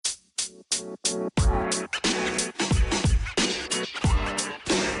Welcome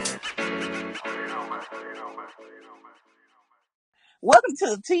to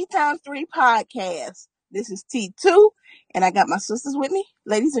the T Times 3 podcast. This is T2, and I got my sisters with me.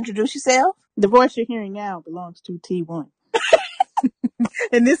 Ladies, introduce yourself. The voice you're hearing now belongs to T1.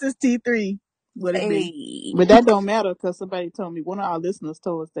 And this is T3. What it be? But that don't matter because somebody told me, one of our listeners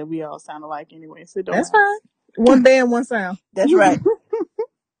told us that we all sound alike anyway. So That's fine. One band, one sound. That's right.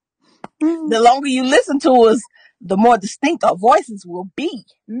 The longer you listen to us, the more distinct our voices will be.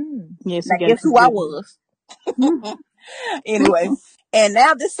 Yes, now, guess who I was? Anyway, and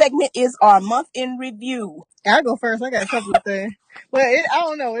now this segment is our month in review. I'll go first. I got a couple of things. Well, I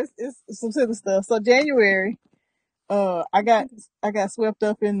don't know. It's some silly stuff. So January, I got swept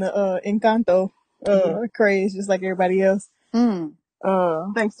up in the Encanto craze, just like everybody else.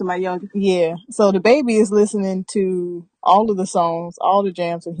 Thanks to my youngest. Yeah. So the baby is listening to all of the songs, all the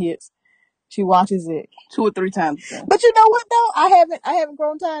jams and hits. She watches it 2 or 3 times. But you know what though? I haven't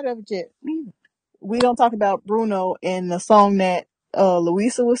grown tired of it yet. We don't talk about Bruno, and the song that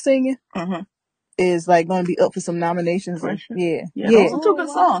Luisa was singing is like going to be up for some nominations. Yeah. Those are 2 good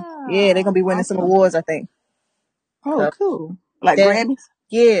songs. Yeah, they're gonna be winning some awards, I think. Oh, cool. Like Grammys?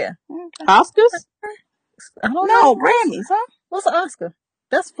 Yeah. Oscars? I don't No, know. Grammys, huh? What's an Oscar?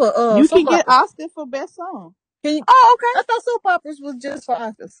 That's for you soap can get operas. Oscar for best song. Oh, okay. I thought soap operas was just for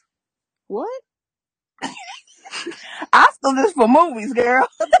Oscars. What? Oscars is for movies, girl.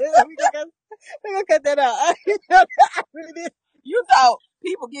 we gonna cut that out. I really did. You thought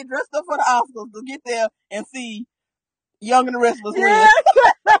people get dressed up for the Oscars to get there and see Young and the Restless win.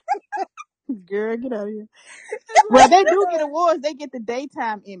 Girl, get out of here. Well, they do get awards. They get the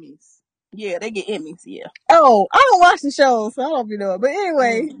daytime Emmys. Yeah, they get Emmys, yeah. Oh, I don't watch the show, so I don't know if you know it. But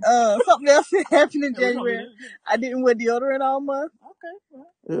anyway, something else that happened in January. I didn't wear deodorant all month.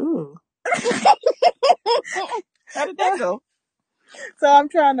 Okay. Ooh. How did that go? So I was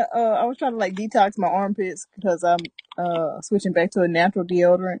trying to like detox my armpits because I'm switching back to a natural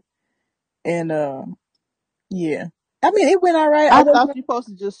deodorant. And yeah. I mean, it went all right. I thought you were supposed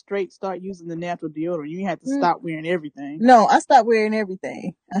to just straight start using the natural deodorant. You had to stop wearing everything. No, I stopped wearing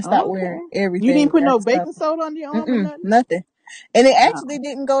everything. Wearing everything. You didn't put no baking soda on your arm or nothing? Nothing. And it actually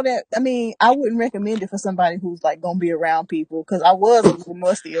didn't go that. I mean, I wouldn't recommend it for somebody who's like gonna be around people because I was a little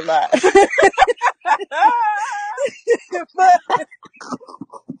musty a lot. But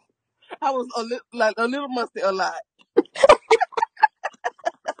I was a little musty a lot.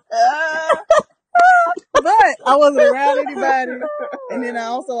 But I wasn't around anybody, and then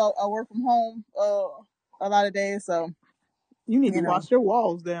I work from home a lot of days, so you need to wash your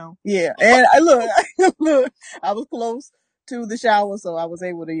walls down. Yeah, and look, I was close to the shower, so I was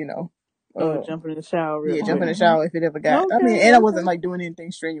able to jump in the shower. Jump in the shower if it ever got. Okay, I mean, and I wasn't like doing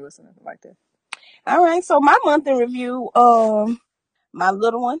anything strenuous or nothing like that. All right, so my month in review, my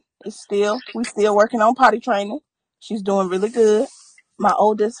little one is we still working on potty training. She's doing really good. My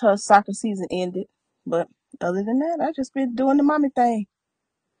oldest, her soccer season ended, but other than that, I just been doing the mommy thing.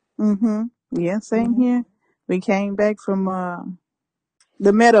 Yeah, same here. We came back from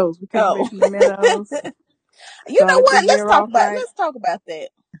the Meadows. You know what? Let's talk about that.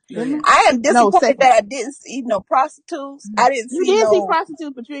 I am disappointed that I didn't see no prostitutes. You did see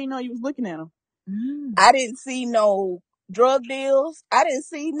prostitutes, but you didn't know you was looking at them. I didn't see no drug deals. I didn't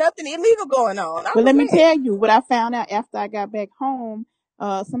see nothing illegal going on. But let me tell you what I found out after I got back home.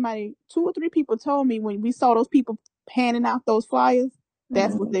 2 or 3 people told me when we saw those people handing out those flyers,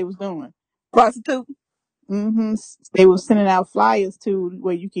 that's what they was doing. Prostitute. They were sending out flyers to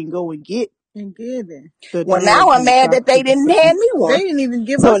where you can go and get. Well, now I'm mad that they didn't hand me one. They didn't even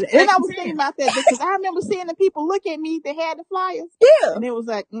give us. And I was thinking about that because I remember seeing the people look at me that had the flyers. Yeah. And it was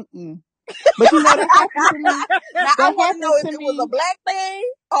like, But you know, that happened to me. Now, I want to know if it was a black thing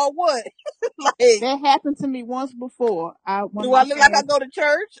or what. That happened to me once before. Do I look like I go to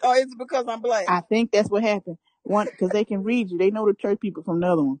church or is it because I'm black? I think that's what happened. One, because they can read you. They know the church people from the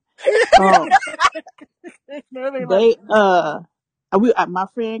other one. My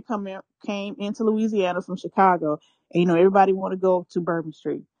friend came into Louisiana from Chicago, and everybody want to go to Bourbon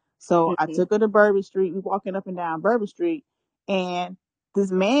Street. So I took her to Bourbon Street. We walking up and down Bourbon Street, and this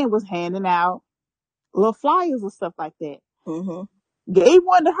man was handing out little flyers and stuff like that. Gave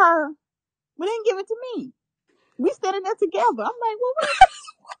one to her, but didn't give it to me. We standing there together. I'm like, well,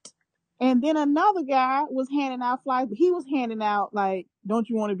 what? And then another guy was handing out flyers, but he was handing out like, "Don't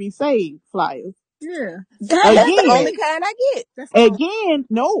you want to be saved?" flyers. Yeah. That's the only kind I get.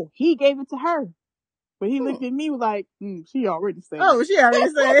 No, he gave it to her. But he looked at me like, she already saved. Oh, she already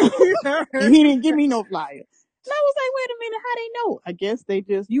saved. He didn't give me no flyer. And I was like, wait a minute, how they know? I guess they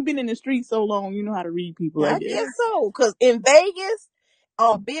just, you've been in the street so long, you know how to read people, I I guess. guess so. Because in Vegas,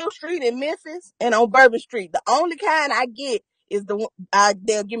 on Beale Street in Memphis, and on Bourbon Street, the only kind I get is the one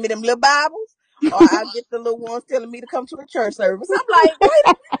they'll give me them little Bibles, or I get the little ones telling me to come to a church service. I'm like, wait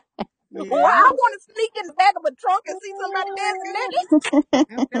a minute, why Yeah, I want to sneak in the back of a trunk and see somebody dancing naked? I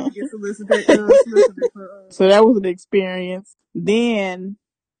have to get solicited for. So that was an experience. Then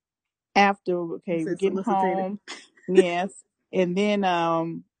after, okay, Said getting solicited. home, yes, and then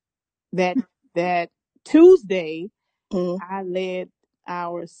that that Tuesday, I led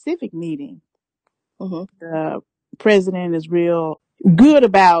our civic meeting. The president is real good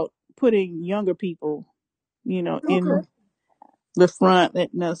about putting younger people, in the front,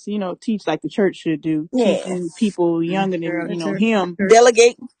 letting us, teach like the church should do, teaching Yes. people younger than, him.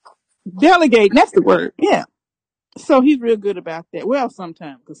 Delegating, that's the word. Yeah. So he's real good about that. Well,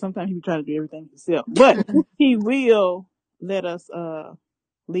 sometimes, because sometimes he be trying to do everything himself, but he will let us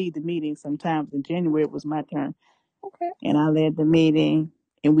lead the meeting sometimes. In January it was my turn. Okay. And I led the meeting,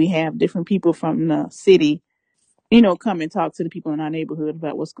 and we have different people from the city, come and talk to the people in our neighborhood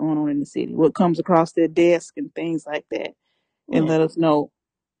about what's going on in the city, what comes across their desk and things like that, and let us know,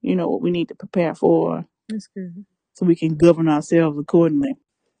 what we need to prepare for. That's good. So we can govern ourselves accordingly.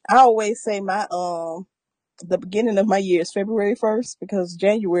 I always say my the beginning of my year is February 1st, because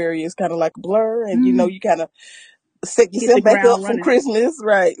January is kind of like a blur, and you kind of set yourself back up from Christmas,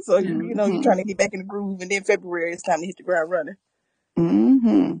 right? So you're trying to get back in the groove, and then February it's time to hit the ground running.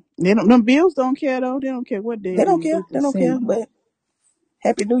 Them bills don't care though. They don't care what day. They don't care. They don't care. But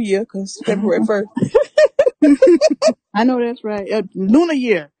Happy New Year, because February 1st. I know that's right. Lunar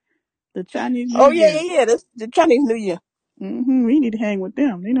year, the Chinese New Oh Year. yeah. That's the Chinese New Year. We need to hang with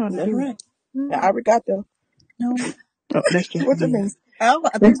them. They know what to do. Right. I forgot them. No, that's Japanese. What you mean?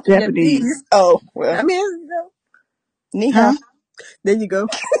 That's Japanese. Oh well. I mean, Ni hao. there you go.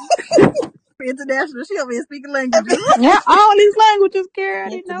 International. She over here speaking languages. Yeah, all these languages,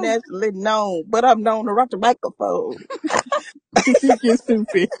 girl. Internationally known, but I'm known to rock the microphone. You're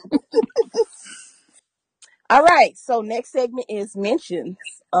stupid. All right. So next segment is mentions.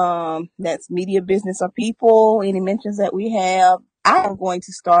 That's media, business, or people. Any mentions that we have. I am going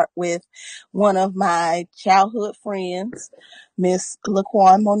to start with one of my childhood friends, Miss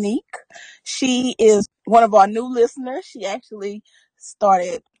Laquan Monique. She is one of our new listeners. She actually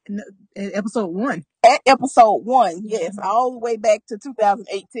started at episode 1. At episode 1, yes, all the way back to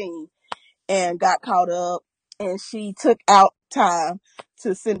 2018, and got caught up. And she took out time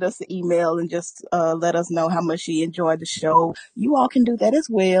to send us an email and just let us know how much she enjoyed the show. You all can do that as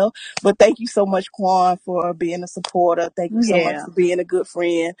well. But thank you so much, Quan, for being a supporter. Thank you so much for being a good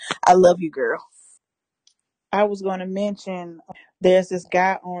friend. I love you, girl. I was going to mention, there's this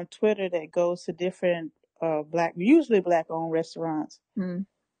guy on Twitter that goes to different usually black-owned restaurants, and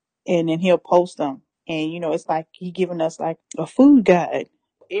then he'll post them. And, it's like he giving us like a food guide.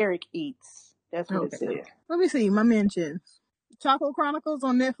 Eric Eats. That's what it said. Let me see my mentions. Taco Chronicles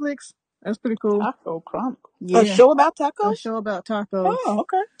on Netflix. That's pretty cool. Taco Chronicles. Yeah. A show about tacos? A show about tacos. Oh,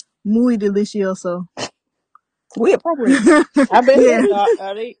 okay. Muy delicioso. We appropriate. I bet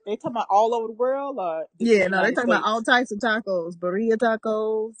they talking about all over the world, or they talking about all types of tacos. Birria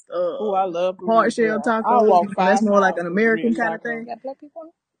tacos. I love hard shell tacos. That's more like an American kind of thing. Got black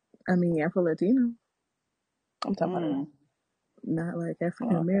people? I mean, Afro-Latino. I'm talking about not like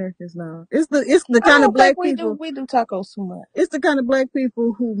African Americans. No, it's the kind of black people. We do tacos too much. It's the kind of black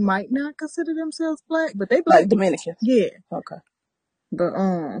people who might not consider themselves black, but they black. Like Dominicans. Yeah. Okay. But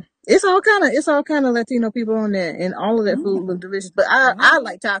it's all kind of Latino people on there, and all of that food look delicious. But I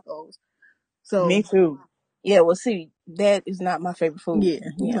like tacos. So me too. Yeah. Well, see, that is not my favorite food. Yeah.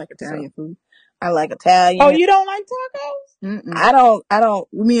 You like Italian food. I like Italian. Oh, you don't like tacos? Mm-mm. I don't.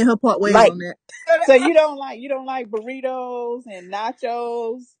 Me and her part ways on that. So you don't like burritos and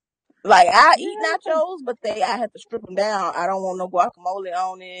nachos? Like, I eat nachos, but I have to strip them down. I don't want no guacamole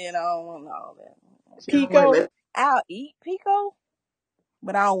on it. I don't want all that. Pico? I'll eat pico,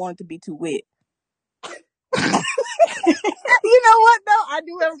 but I don't want it to be too wet. You know what though? I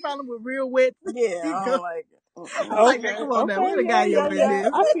do have a problem with real wet. Yeah, I don't like it. Okay, come on now. We're the guy your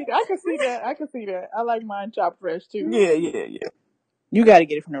business. I can see that. I like mine chopped fresh too. Yeah. You got to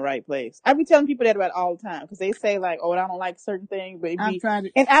get it from the right place. I be telling people that about all the time, because they say like, "Oh, I don't like certain things," but I've tried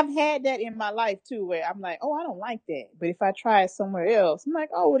it, and I've had that in my life too, where I'm like, "Oh, I don't like that," but if I try it somewhere else, I'm like,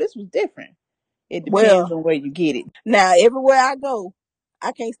 "Oh, well, this was different." It depends on where you get it. Now, everywhere I go,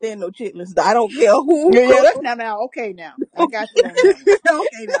 I can't stand no chitlins. I don't care who. Now, okay, now I got you on that.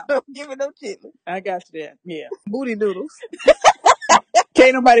 Okay, now give me no chitlins. I got you there. Yeah, booty noodles.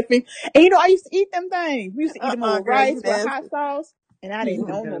 Can't nobody think. And I used to eat them things. We used to eat them with Girl, you rice with nasty. hot sauce, and I didn't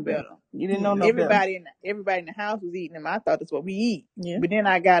know no better. You didn't know no better. Everybody in the house was eating them. I thought that's what we eat. Yeah. But then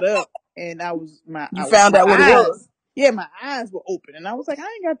I got up and You found out what it was. Yeah, my eyes were open, and I was like, I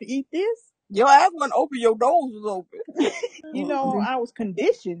ain't got to eat this. Your eyes wasn't open, your nose was open. I was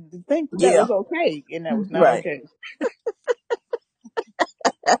conditioned to think that was okay, and that was not okay.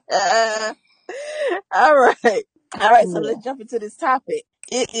 All right. So let's jump into this topic.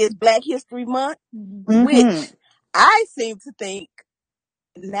 It is Black History Month, which I seem to think,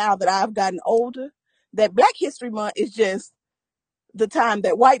 now that I've gotten older, that Black History Month is just the time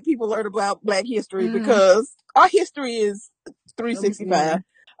that white people learn about Black history, because our history is 365.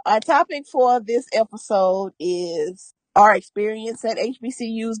 Our topic for this episode is our experience at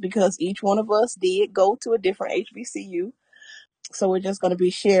HBCUs, because each one of us did go to a different HBCU. So we're just going to be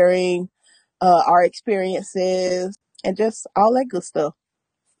sharing our experiences and just all that good stuff.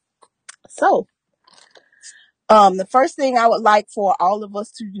 So, the first thing I would like for all of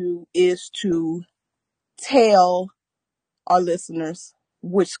us to do is to tell our listeners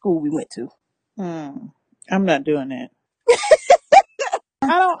which school we went to. I'm not doing that.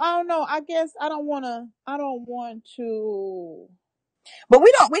 I don't know. I guess I don't want to. But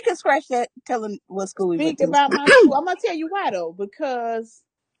we can scratch that telling what school we went to. Speak about my school. I'm gonna tell you why though, because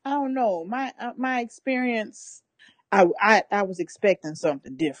I don't know my experience. I was expecting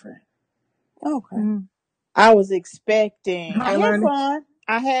something different. Okay. I was expecting. I had fun.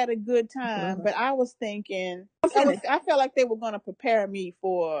 I had a good time, but I was thinking. I felt like they were gonna prepare me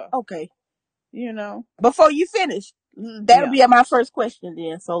for. Okay. Before you finish, that'll be my first question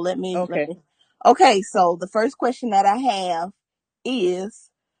then. So let me. Okay. So the first question that I have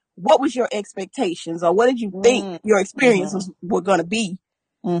is, what was your expectations, or what did you think your experiences were going to be?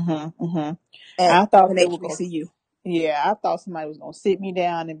 I thought they were HBCU. I thought somebody was going to sit me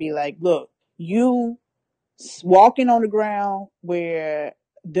down and be like, "Look, you walking on the ground where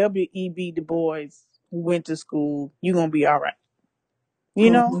W.E.B. Du Bois went to school, you're going to be all right.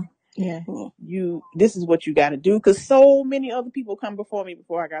 This is what you got to do, because so many other people come before me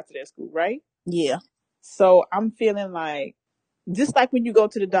before I got to that school, right? Yeah. So I'm feeling like, just like when you go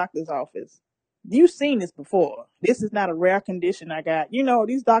to the doctor's office, you've seen this before. This is not a rare condition I got.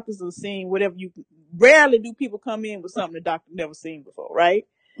 These doctors are seeing whatever rarely do people come in with something the doctor never seen before, right?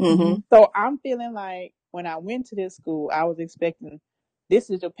 So I'm feeling like when I went to this school, I was expecting,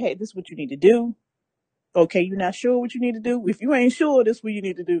 this is what you need to do. Okay, you're not sure what you need to do? If you ain't sure, this is what you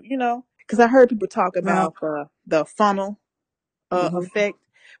need to do, because I heard people talk about the funnel effect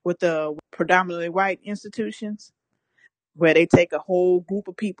with the predominantly white institutions, where they take a whole group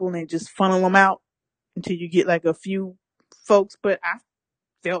of people and just funnel them out until you get like a few folks. But I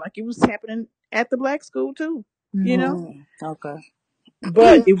felt like it was happening at the black school too, Okay.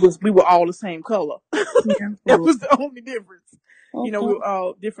 But we were all the same color. That was the only difference. We were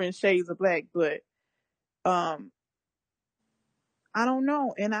all different shades of black, but I don't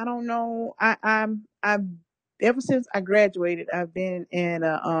know. And I don't know. I've ever since I graduated, I've been in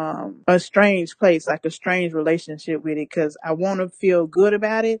a strange place, like a strange relationship with it, because I want to feel good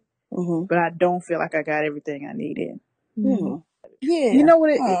about it, but I don't feel like I got everything I needed. Yeah. You know what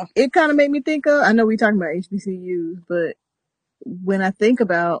it kind of made me think of? I know we talking about HBCUs, but when I think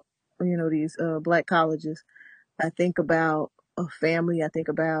about, these black colleges, I think about a family. I think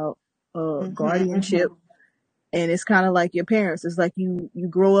about guardianship. And it's kind of like your parents. It's like you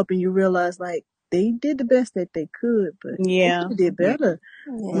grow up and you realize, like, they did the best that they could, but they did better.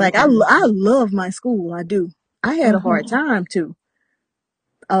 Like, I love my school. I do. I had a hard time too.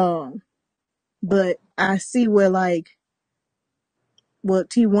 But I see where, like,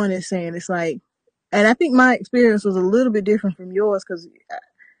 what T1 is saying. It's like, and I think my experience was a little bit different from yours, because I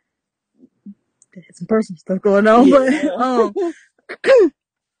had some personal stuff going on,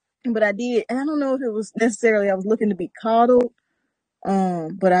 but I did, and I don't know if it was necessarily I was looking to be coddled,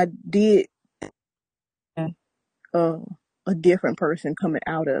 but I did a different person coming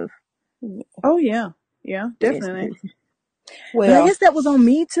out of. Oh yeah, definitely. Well, I guess that was on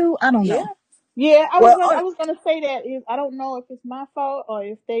me too. I don't know. Yeah, I was gonna say that I don't know if it's my fault or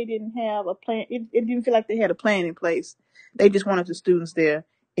if they didn't have a plan. It didn't feel like they had a plan in place. They just wanted the students there,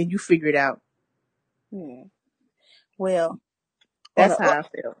 and you figure it out. Well, that's how I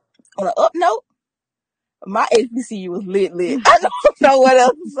felt. On an up note, my HBCU was lit. I don't know what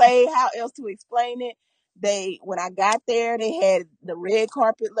else to say, how else to explain it. When I got there, they had the red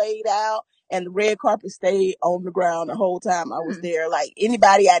carpet laid out, and the red carpet stayed on the ground the whole time I was there. Like,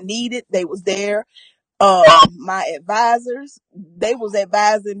 anybody I needed, they was there. My advisors, they was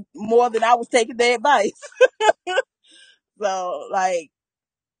advising more than I was taking their advice. So, like,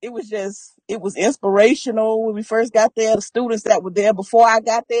 was inspirational when we first got there. The students that were there before I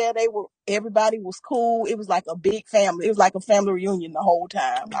got there, everybody was cool. It was like a big family. It was like a family reunion the whole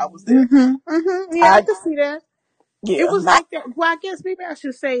time I was there. Yeah, I could see that. Yeah, It was like that. Well, I guess maybe I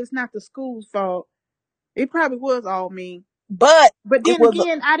should say it's not the school's fault. It probably was all me. but then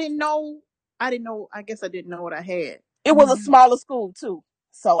again, I didn't know. I guess I didn't know what I had. It was a smaller school too.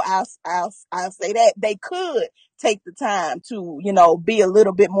 So I'll say that they could take the time to, be a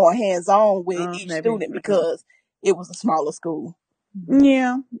little bit more hands on with each student because it was a smaller school.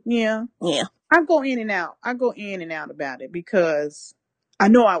 Yeah. I go in and out. About it because I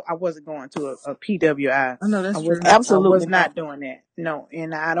know I wasn't going to a PWI. I know that's true. Absolutely, I was not doing that. No,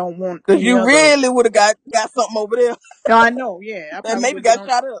 and I don't want. Because you really would have got something over there. No, I know. Yeah, I and maybe got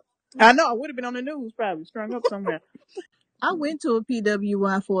shot up. I know. I would have been on the news, probably strung up somewhere. I went to a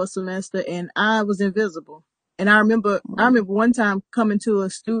PWI for a semester, and I was invisible. And I remember one time coming to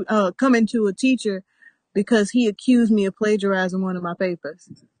a teacher because he accused me of plagiarizing one of my papers.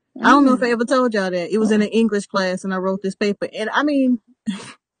 I don't know if I ever told y'all that. It was in an English class, and I wrote this paper. And I mean,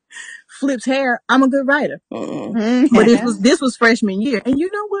 flips hair. I'm a good writer, but this was freshman year, and you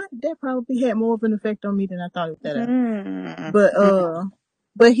know what? That probably had more of an effect on me than I thought it would.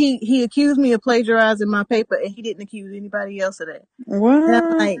 But he accused me of plagiarizing my paper, and he didn't accuse anybody else of that. What? And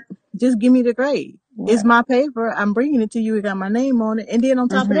I'm like, just give me the grade. Wow. It's my paper. I'm bringing it to you. It got my name on it. And then on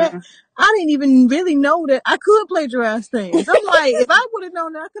top of that, I didn't even really know that I could plagiarize things. I'm like, if I would have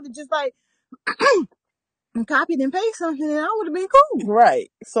known that, I could have just like copied and pasted something, and I would have been cool.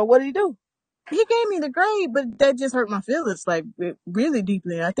 Right. So what did he do? He gave me the grade, but that just hurt my feelings, like, really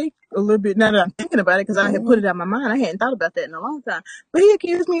deeply. I think a little bit now that I'm thinking about it, because I had put it out of my mind. I hadn't thought about that in a long time. But he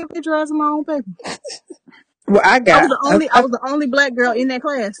accused me of plagiarizing my own paper. Well, I was the only black girl in that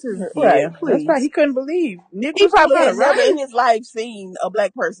class too. Yeah, that's right. He couldn't believe. He probably had never in his life seen a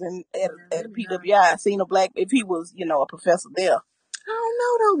black person at a PWI. Seen a black, if he was, a professor there. I don't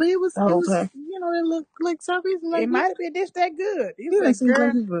know though, but it was it looked like something. Like, it might have been just that good. It was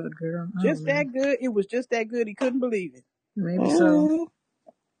like, girl, just that good. It was just that good. He couldn't believe it. Maybe so.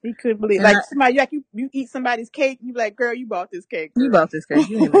 He couldn't believe it. Like somebody, like you eat somebody's cake, you be like, girl, you bought this cake. Girl. You bought this cake.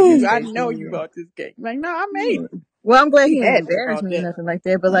 I know you bought this cake. Like, no, I made it. Well, I'm glad he didn't embarrass me or nothing like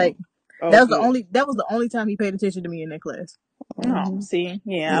that. But like, that was the only time he paid attention to me in that class. Oh, see, I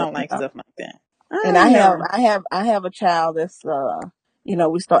don't like stuff like that. And I have a child that's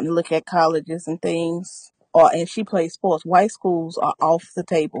we're starting to look at colleges and things. And she plays sports. White schools are off the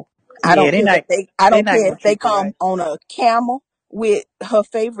table. I don't care if they come on a camel with her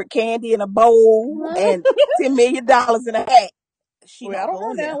favorite candy in a bowl and $10 million in a hat. I don't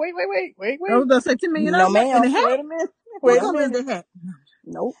know now. Wait. I was gonna say $10 million in a hat. Wait a minute. What color is the hat?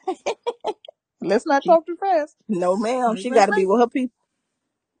 Nope. Let's not talk too fast. No, ma'am. She got to be with her people.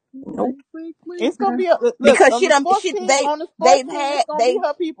 Nope. It's gonna be because she done. They've be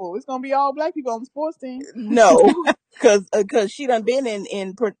her people. It's gonna be all black people on the sports team. No, because she done been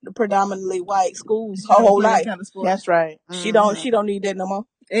in predominantly white schools her whole life. Kind of that's right. She don't need that no more.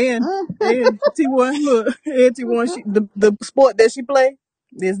 And T1, look, and T1, the sport that she play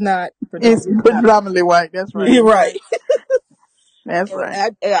is not predominantly white. That's right. You're right. That's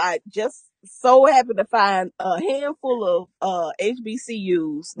right. I just so happen to find a handful of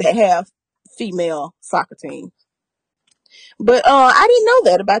HBCUs that have female soccer teams. But I didn't know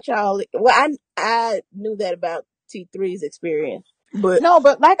that about y'all. Well, I knew that about T3's experience. But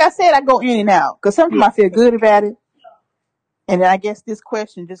like I said, I go in and out because sometimes I feel good about it. And I guess this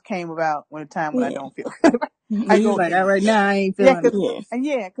question just came about when I don't feel good. I go like that right now. I ain't feeling it.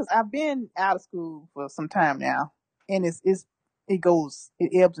 Yeah, because I've been out of school for some time now, and it ebbs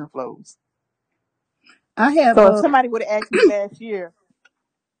and flows. So if somebody would have asked me last year,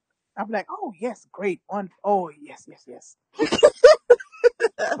 I'd be like, "Oh yes, great one. Oh yes."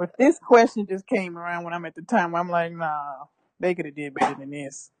 But this question just came around when I'm at the time where I'm like, "Nah, they could have did better than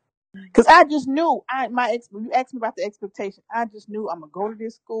this." Because I just knew you asked me about the expectation. I just knew I'm gonna go to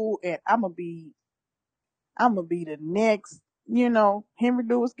this school and I'm gonna be the next, Henry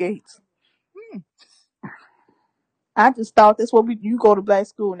Louis Gates. I just thought that's what you go to black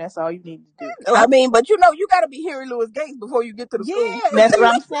school and that's all you need to do. I mean, but you got to be Henry Louis Gates before you get to the school. Yeah, that's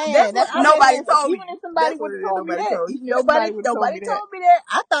what I'm saying. Nobody told me. Even if somebody would have told me that. Nobody told me that.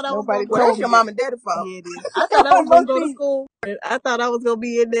 I thought I was going to go. That's your mom and daddy fault. Yeah, it is. I thought I was going to go to school. I thought I was going to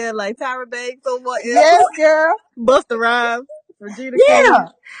be in there like Tyra Banks or what. Yes, girl. Busta Rhymes. Regina King.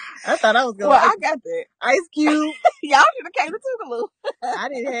 I thought I was going. Well, I got that. Ice Cube. Y'all should have came to Tougaloo. I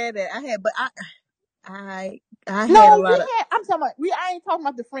didn't have that. I No, had a lot of I'm talking about I ain't talking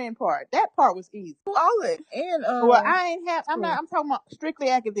about the friend part. That part was easy. all it. and Well, I ain't have school. I'm talking about strictly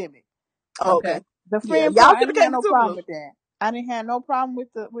academic. Oh, Okay. okay. The Yeah, friend y'all part, I could have didn't have came to no problem Tupelo. with that. I didn't have no problem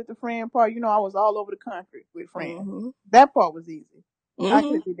with the friend part. I was all over the country with friends. Mm-hmm. That part was easy. I Mm-hmm.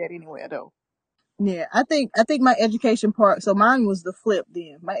 could have did that anywhere though. Yeah, I think my education part. So mine was the flip.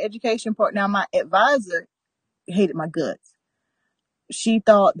 Then my education part. Now my advisor hated my guts. She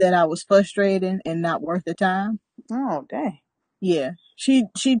thought that I was frustrating and not worth the time. Oh dang. Yeah, she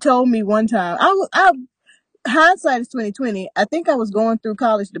told me one time. I hindsight is 2020. I think I was going through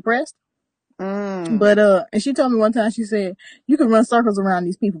college depressed. But and she told me one time. She said, "You can run circles around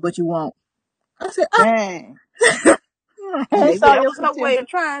these people, but you won't." I said, Dang. Maybe saw that your was her way potential. of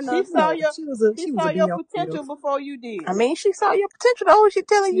trying She to. saw your she was a your Dion potential Fields. before you did. I mean, she saw your potential. Though she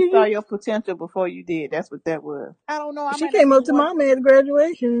telling She you, saw your potential before you did. That's what that was. I don't know. I She might not came be up to one. mama at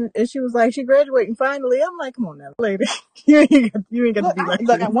graduation and she was like, "She graduating finally." I'm like, "Come on now, lady, you ain't got to Look, be like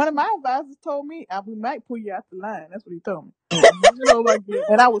look. this." One of my advisors told me we might pull you out the line. That's what he told me. Like that.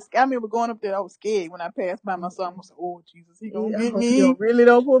 And I remember going up there. I was scared when I passed by my son. I said, "Oh Jesus, he gonna I get hope you me." really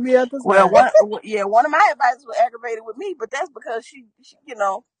don't pull me out this well, line. one of my advisors was aggravated with me, but that's because she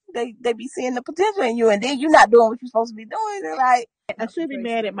they be seeing the potential in you, and then you're not doing what you're supposed to be doing. They're like, I should be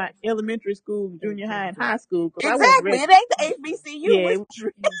mad at my elementary school, junior high, and high school because I wasn't exactly, ready. it ain't the HBCU.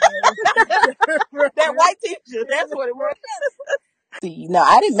 Yeah. That white teacher. That's what it was. See, no,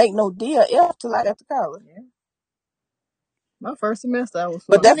 I didn't make no DLF till I got to college. My first semester, I was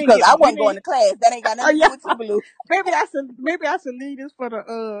But fine. that's because I wasn't going to class. That ain't got Oh nothing to yeah. do with Tupelo. Maybe I should leave this for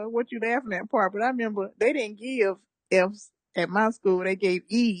the what you laughing at part. But I remember they didn't give F's at my school. They gave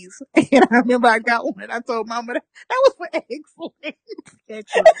E's, and I remember I got one. And I told Mama that was for excellent.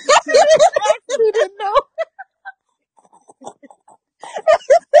 Excellent. She didn't know.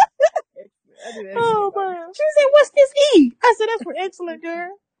 I did Oh excellent. man, She said, "What's this E?" I said, "That's for excellent,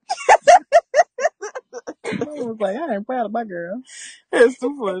 girl." Mama was like, "I ain't proud of my girl." that's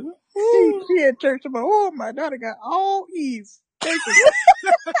too funny. She at church about, "Oh, my daughter got all E's." Thank you.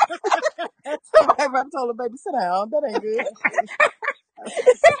 Somebody ever told her, baby, sit down. That ain't good.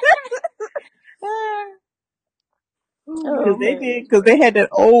 Because Oh man. they had that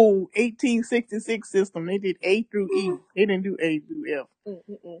old 1866 system. They did A through E. They didn't do A through F.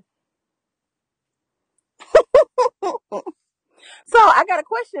 So I got a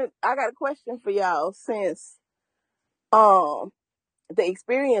question. I got a question for y'all. Since the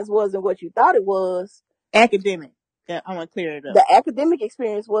experience wasn't what you thought it was, Academic. Yeah, I want to clear it up. the academic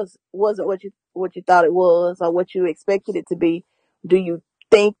experience wasn't what you thought it was or what you expected it to be. Do you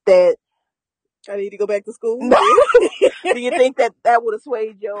think that I need to go back to school. do you think that would have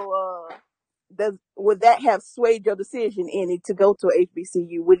swayed your would that have swayed your decision any to go to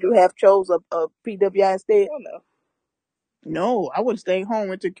HBCU? Would you have chose a PWI instead? Hell no. No, I would have stayed home,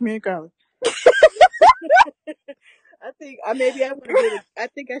 went to community college. I think I maybe I would have did. I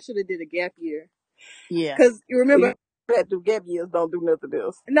think I should have did a gap year. Yeah. Because you remember, That do gap years don't do nothing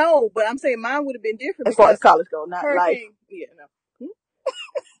else no, but I'm saying mine would have been different as far as because college go, not life. hurricane. Yeah, no.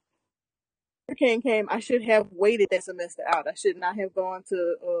 Hurricane came. I should have waited that semester out. I should not have gone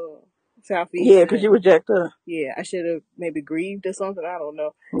to Southeast. Yeah, because you reject her. Yeah, I should have maybe grieved or something. I don't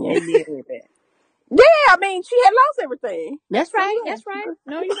know. Yeah. And then went back. Yeah, I mean, she had lost everything. That's right. yeah. That's right.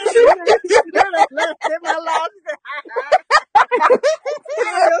 No, you're right.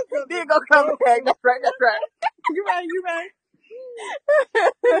 Then go come back. That's right. That's right. You're right. You're right.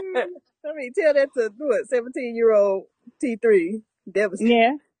 I mean, tell that to 17-year-old T3. Devastated.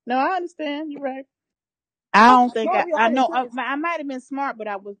 Yeah. No, I understand. You're right. I don't think Well, I know. honest, I might have been smart, but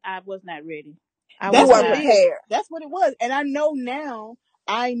I was not ready. I That's was what wasn't not. it is. prepared. That's what it was. And I know now,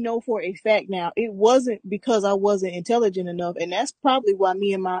 I know for a fact now, it wasn't because I wasn't intelligent enough. And that's probably why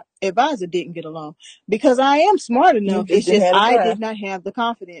me and my advisor didn't get along. Because I am smart enough. You It's didn't just have the I drive. did not have the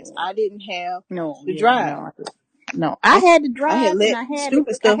confidence. I didn't have No, the yeah, drive. no. I had the I drive, had let and I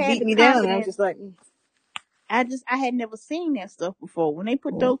stupid stuff had beat the me down. And I was confidence. just like, I had never seen that stuff before. When they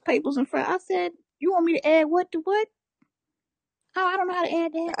put those papers in front, I said, "You want me to add what to what? Oh, I don't know how to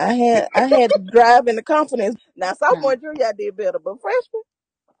add that." I had the drive and the confidence. Now sophomore No. junior I did better, but freshman,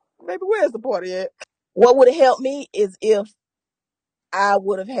 baby, where's the party at? What would have helped me is if I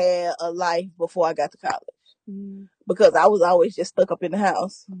would have had a life before I got to college. Because I was always just stuck up in the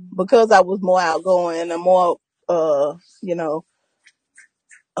house. Because I was more outgoing and more you know,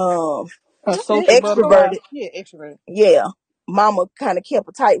 A social butterfly. extroverted. yeah, extrovert. Yeah. Mama kind of kept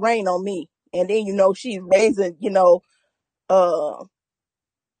a tight rein on me. And then, she's raising,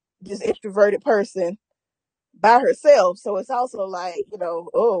 this extroverted person by herself. So it's also like, I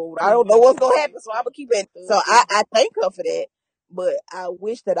don't know what's gonna happen, so I'm gonna keep it. So I thank her for that. But I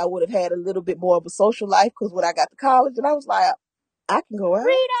wish that I would have had a little bit more of a social life, because when I got to college and I was like, I can go out.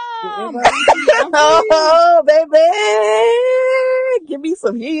 Freedom. Oh, baby, give me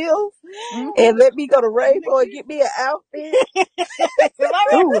some heels and let me go to Rainbow and get me an outfit.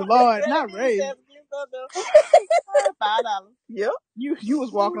 Oh Lord, not raised. $5. Yep. You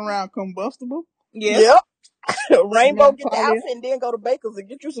was walking around combustible. Yep. Rainbow, get the Probably. outfit and then go to Baker's and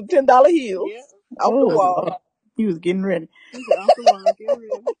get you some $10 heels. Yeah. Off the wall. Lord. He was getting ready. Off the wall, getting ready.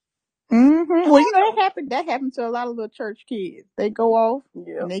 Well, that happened to a lot of little church kids. They go off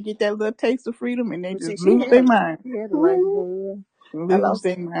and they get that little taste of freedom and they just lose their mind. Lose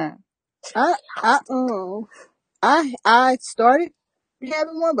their mind. I started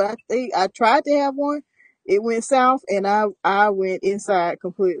having one, but I tried to have one. It went south, and I went inside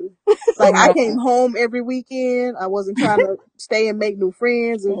completely. Like I came home every weekend. I wasn't trying to stay and make new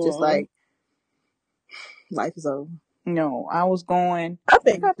friends. It was just like life is over. No, I was going. I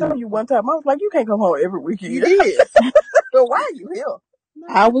think I told you one time. I was like, you can't come home every weekend. You did. So why are you here?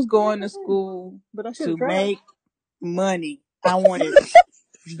 I was going to school to make money. I wanted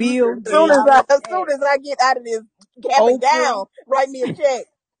bills. As soon as I get out of this cap and gown, write me a check.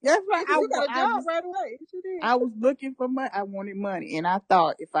 That's right. You got a job right away. I was looking for money. I wanted money, and I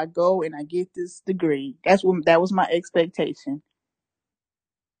thought if I go and I get this degree, that was my expectation.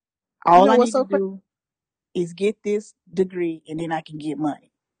 All I need to do is get this degree, and then I can get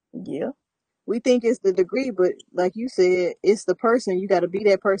money. Yeah. We think it's the degree, but like you said, it's the person. You got to be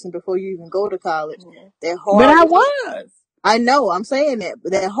that person before you even go to college. That hard. But I was. I know. I'm saying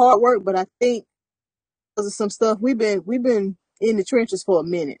that hard work. But I think because of some stuff, we've been in the trenches for a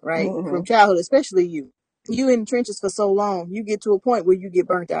minute, right? From childhood, especially you. You in the trenches for so long, you get to a point where you get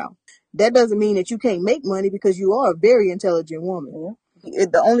burnt out. That doesn't mean that you can't make money, because you are a very intelligent woman.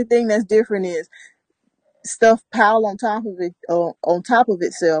 The only thing that's different is stuff piled on top of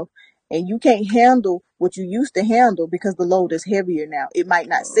itself, and you can't handle what you used to handle because the load is heavier now. It might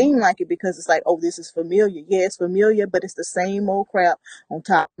not seem like it because it's like, oh, this is familiar. Yeah, it's familiar, but it's the same old crap on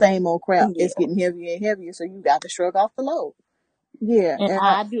top, same old crap. Yeah. It's getting heavier and heavier, so you got to shrug off the load. Yeah, and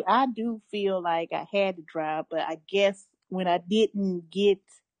I do feel like I had to drive, but I guess when I didn't get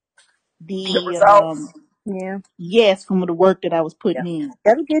the results, from the work that I was putting in,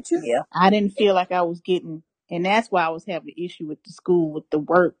 that'll get you. Yeah, I didn't feel like I was getting, and that's why I was having an issue with the school, with the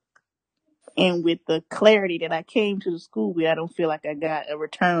work, and with the clarity that I came to the school with. I don't feel like I got a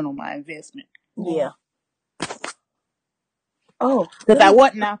return on my investment. Yeah. Because I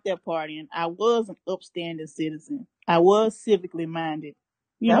wasn't out there partying. I was an upstanding citizen. I was civically minded.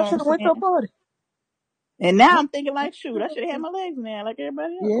 You know, should have went to a party. And now I'm thinking like, shoot, I should have had my legs in there like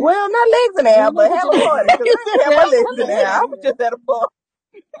everybody else. Yeah. Well, not legs in there, but have a party. Because I didn't have my legs in there. I was just at a bar.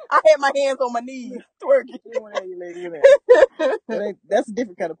 I had my hands on my knees twerking. You don't have your legs in there. That's a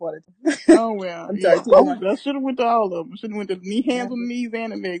different kind of party. Oh well. I'm sorry. I should have went to all of them. Should have went to the hands on the knees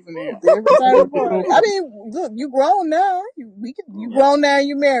and the legs in there. Different kind of party. I mean, look, you grown now. You grown now.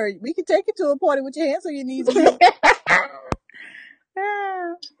 You married. We can take you to a party with your hands on your knees.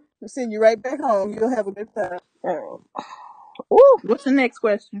 We'll send you right back home. You'll have a good time. Ooh. What's the next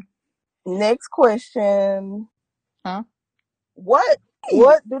question? Next question. Huh? What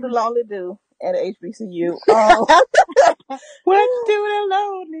do the lonely do at HBCU? What do the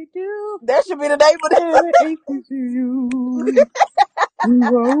lonely do? That should be the name of the HBCU.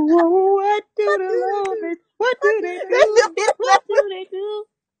 Whoa, what do the lonely? What do they do? What do they do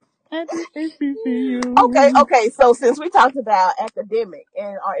at the HBCU? Okay. So since we talked about academic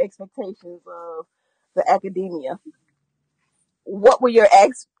and our expectations of the academia, what were your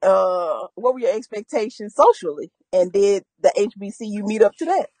expectations socially, and did the HBCU meet up to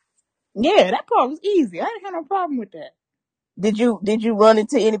that? Yeah, that part was easy. I didn't have no problem with that. Did you run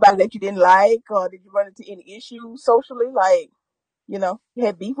into anybody that you didn't like, or did you run into any issues socially? Like, you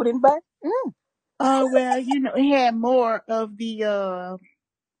had beef with anybody? Well, it had more of the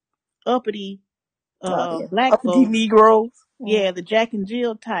uppity black uppity folks. Negroes. Yeah, the Jack and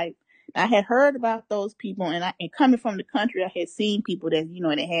Jill type. I had heard about those people, and coming from the country, I had seen people that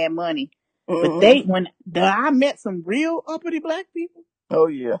that had money. But I met some real uppity black people. Oh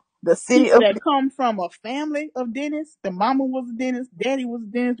yeah, the city people that come from a family of dentists. The mama was a dentist, daddy was a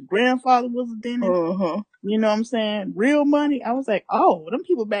dentist, grandfather was a dentist. You know what I'm saying? Real money. I was like, oh, them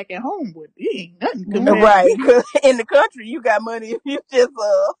people back at home would ain't nothing compared. Right, because in the country you got money. You just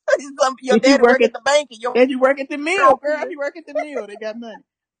your daddy work at the bank and you work at the mill, girl. You work at the mill, they got money.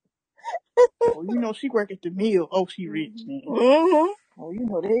 Oh, you know she work at the mill. Oh, she rich, man. Mm-hmm. Oh, you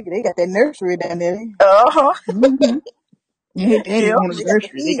know they got that nursery down there. Uh-huh. Mm-hmm. Yeah, daddy Yep. own a They got the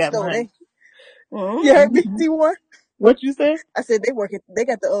nursery. They feed got store. money. You Mm-hmm. heard me, Mm-hmm. T1? What you say? I said they work at. They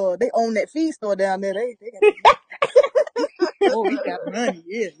got the they own that feed store down there. They got that. Oh, he got money.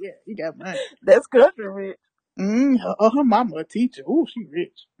 Yeah, yeah, he got money. That's country rich. Her mama a teacher. Oh, she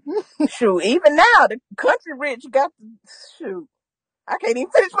rich. Shoot, even now, the country rich got the, shoot. I can't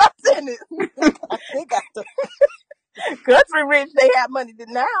even finish my sentence. They got the. Country rich, they have money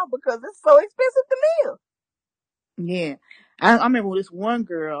now because it's so expensive to live. Yeah, I remember this one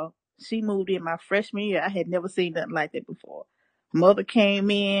girl. She moved in my freshman year. I had never seen nothing like that before. Mother came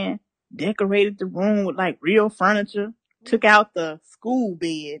in, decorated the room with like real furniture, took out the school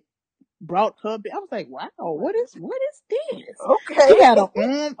bed, brought her bed. I was like, wow, what is this? Okay. She had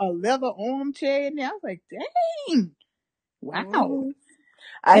a leather armchair in there. I was like, dang, wow. Mm-hmm.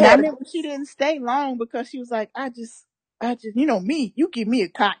 I And I had a, remember she didn't stay long because she was like, I just, me, you give me a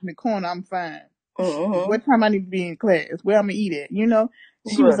cot in the corner, I'm fine. mm-hmm. What time I need to be in class? Where I'm gonna eat at?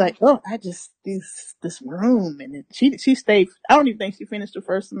 She was Right. like, oh, I just this room, and she stayed. I don't even think she finished the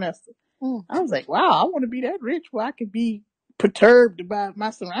first semester. I was like, wow, I want to be that rich where I could be perturbed by my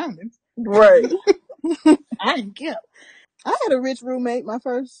surroundings. Right. I didn't care. I had a rich roommate. My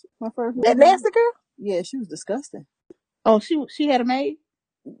first That roommate. nasty girl? Yeah, she was disgusting. Oh, she had a maid.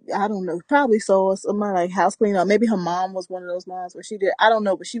 I don't know. Probably so. Or somebody like house cleaner. Maybe her mom was one of those moms where she did. I don't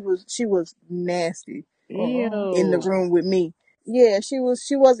know, but she was nasty in the Ew, room with me. Yeah, she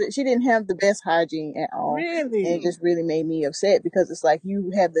wasn't. She didn't have the best hygiene at all, and it really? just really made me upset because it's like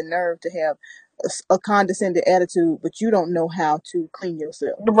you have the nerve to have a condescending attitude, but you don't know how to clean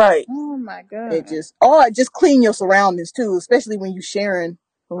yourself. Right. Oh my It god. just clean your surroundings too, especially when you sharing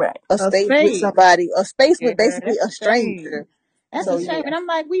Right. a A space with space. somebody, a space Yeah, with basically that's a a shame. stranger. That's So a shame. yeah. And I'm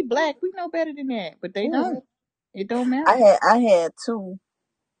like, we black, we know better than that, but they Mhm. don't. It don't I matter. had two.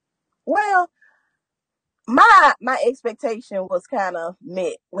 Well, my expectation was kind of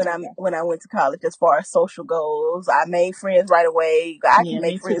met Okay. when I went to college as far as social goals. I made friends right away. I Yeah, can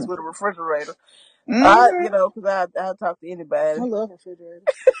make me friends too. with a refrigerator. Hmm. Because I'll talk to anybody. I love refrigerators.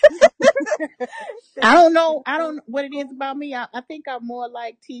 I don't know. I don't know what it is about me. I think I'm more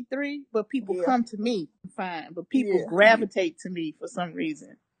like T3, but people Yeah. come to me fine, but people Yeah. gravitate to me for some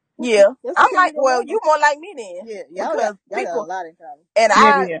reason. Yeah. That's I'm because like, you don't well, know them. you more like me then. Yeah, Because y'all got a people, lot in common. and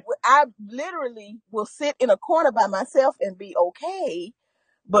Yeah, yeah. I literally will sit in a corner by myself and be okay.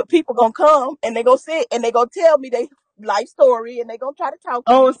 But people gonna come and they gonna sit and they gonna tell me their life story and they gonna try to talk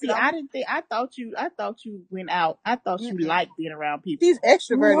to Oh, me. see, I didn't think. I thought you went out. I thought you Mm-mm. liked being around She's people.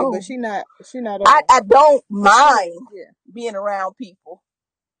 extroverted, but No, she not I don't mind yeah. being around people,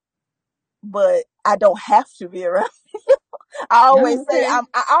 but I don't have to be around. Oh, okay.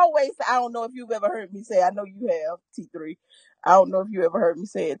 I always say, I don't know if you've ever heard me say, I know you have, T3. I don't know if you ever heard me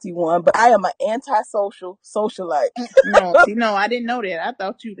say it, T1, but I am an antisocial socialite. No, see, no, I didn't know that. I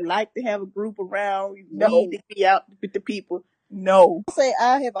thought you liked to have a group around. You need No, to be out with the people. no. I'll say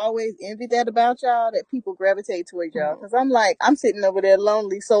I have always envied that about y'all, that people gravitate towards y'all. Cause I'm like, I'm sitting over there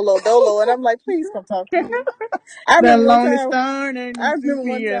lonely, solo dolo, and I'm like, please come talk to me. I The remember one lonely time, star and to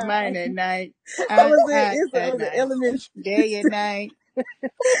see your mind at night. I I, was I, I at was in night. elementary, Day and night.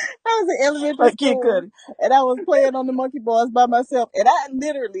 I was in elementary Like Kid school, Cudi. and I was playing on the monkey bars by myself, and I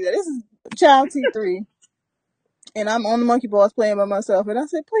literally, this is child T3. And I'm on the monkey bars playing by myself. And I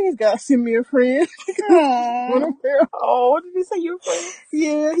said, please, God, send me a friend. Aww. Oh, did you say you were friends?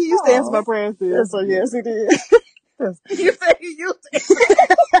 Yeah, he used to answer my Oh, prayers there. that's So, good. yes, he did. That's You good. say you say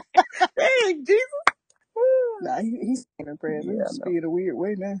dang, Jesus. Nah, he's saying prayers. I Yeah, I just know. be in a weird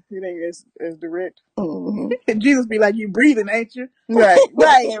way now. It ain't as direct. Mm-hmm. Jesus be like, you breathing, ain't you? Right,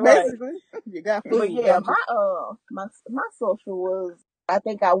 right, Right. basically. You got But food, yeah, don't you? my social was, I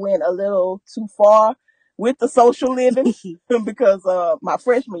think I went a little too far with the social living because my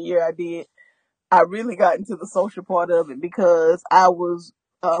freshman year I really got into the social part of it because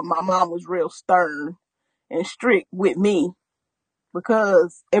my mom was real stern and strict with me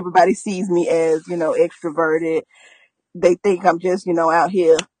because everybody sees me as, extroverted. They think I'm just, out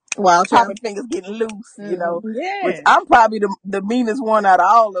here Wild child. popping fingers, getting loose, Mm-hmm. which Yeah. I'm probably the meanest one out of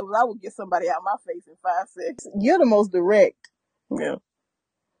all of them. I would get somebody out my face in 5 seconds. You're the most direct. Yeah.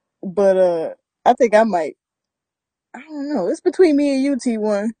 But I think I might. I don't know. It's between me and you,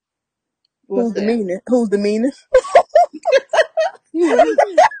 T1. What's that? Who's the meanest?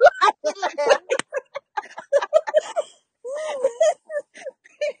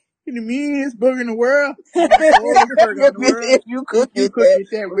 The meanest burger in the world. The oldest burger in the world. If you If cook you it cook that it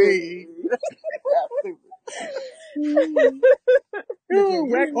that way. way. Ooh,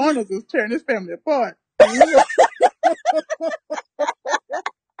 Whack Arnold was tearing this family apart.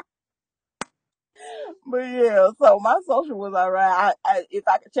 But yeah, so my social was all right. If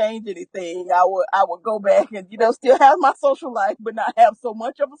I could change anything, I would go back and still have my social life, but not have so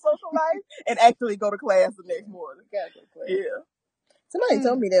much of a social life, and actually go to class the next morning. Gotta go to class. Yeah. Somebody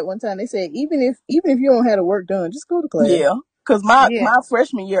told me that one time. They said even if you don't have the work done, just go to class. Yeah, because my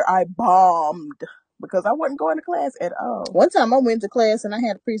freshman year I bombed because I wasn't going to class at all. One time I went to class and I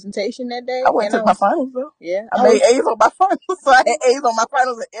had a presentation that day. I went to my finals though. Yeah, I made A's on my finals, so I had A's on my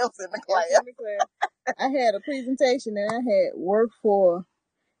finals and F's in the class. I had a presentation and I had work for.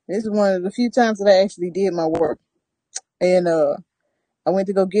 This is one of the few times that I actually did my work, and I went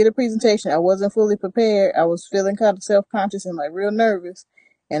to go get a presentation. I wasn't fully prepared. I was feeling kind of self-conscious and like real nervous.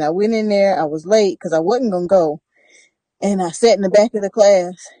 And I went in there. I was late because I wasn't going to go. And I sat in the back of the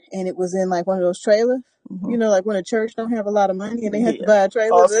class, and it was in like one of those trailers. Mm-hmm. You know, like when a church don't have a lot of money and they have to buy a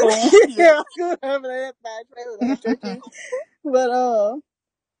trailer. Yeah, they have to buy a trailer like a church. But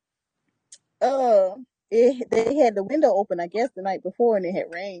they had the window open, I guess, the night before, and it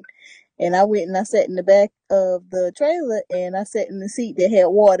had rained. And I went and I sat in the back of the trailer, and I sat in the seat that had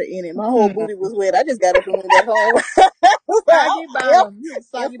water in it. My whole booty was wet. I just got up and went back home.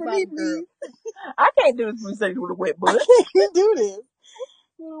 Soggy bottom girl. I can't do this presentation with a wet butt. You do this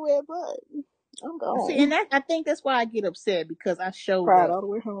with a wet butt. I'm gone. See, and I think that's why I get upset, because I showed cried up all the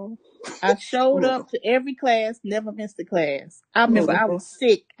way home. I showed up to every class, never missed a class. I remember I was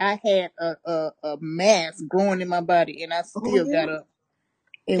sick. I had a mass growing in my body, and I still got up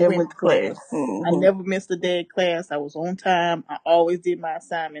and went to class. Mm-hmm. I never missed a day of class. I was on time. I always did my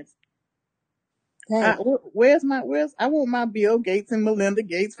assignments. I want my Bill Gates and Melinda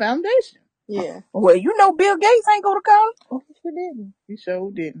Gates Foundation. Yeah. Well, Bill Gates ain't go to college. Oh, he sure didn't. He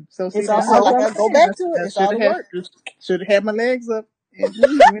sure didn't. So it's also like I go back to it. It's all the work. Should have had my legs up and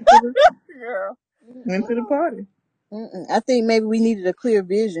went to the party. I think maybe we needed a clear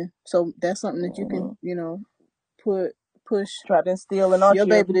vision. So that's something that you can, push. Try to instill in our your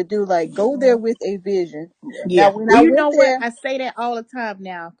baby to do. Like, go there with a vision. Yeah. Now, when I went there, what? I say that all the time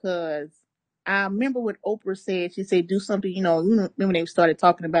now, because I remember what Oprah said. She said, do something, remember when they started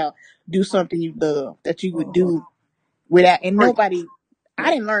talking about do something you love, that you would do without, and nobody,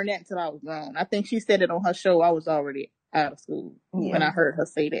 I didn't learn that until I was grown. I think she said it on her show. I was already out of school when I heard her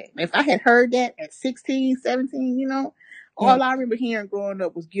say that. If I had heard that at 16, 17, all I remember hearing growing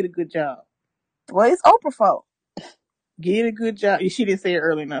up was get a good job. Well, it's Oprah's fault. Get a good job. She didn't say it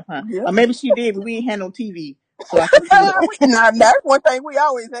early enough, huh? Yeah. Or maybe she did, but we ain't had no TV. So I could see it. Nah, that's one thing we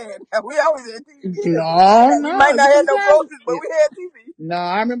always had. We always had TV. No. We might not have no groceries, but we had TV. No,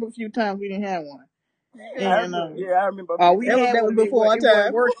 I remember a few times we didn't have one. And I remember. That was before our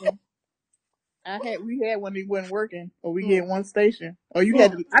time. Working. We had one that wasn't working, or we had one station, or you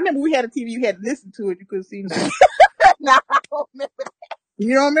had to. I remember we had a TV. You had to listen to it. You couldn't see nothing. Nah, I don't remember that.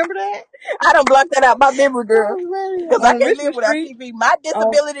 You don't remember that? I done blocked that out my memory, girl. Because I can't live without TV. My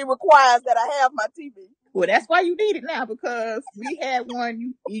disability requires that I have my TV. Well, that's why you need it now, because we had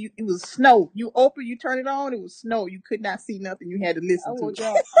one. It was snow. You open, you turn it on. It was snow. You could not see nothing. You had to listen to it.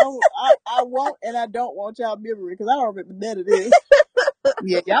 I won't, and I don't want y'all memory, because I don't remember none of this.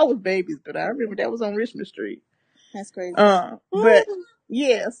 Yeah, y'all was babies, but I remember that was on Richmond Street. That's crazy. But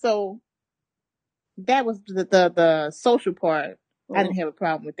yeah, so that was the social part. I didn't have a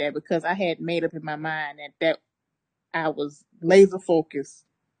problem with that, because I had made up in my mind that I was laser focused.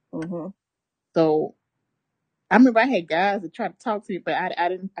 Mm-hmm. So I remember I had guys that tried to talk to me, but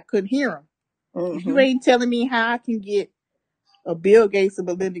I couldn't hear them. Mm-hmm. If you ain't telling me how I can get a Bill Gates or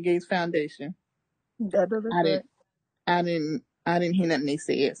Melinda Gates Foundation, I didn't hear nothing they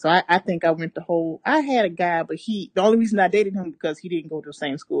said. So I think I went I had a guy, but the only reason I dated him because he didn't go to the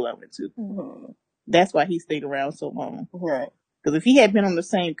same school I went to. Mm-hmm. That's why he stayed around so long. Right. Because if he had been on the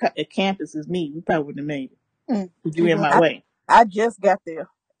same campus as me, we probably wouldn't have made it. Mm-hmm. You in my way. I just got there.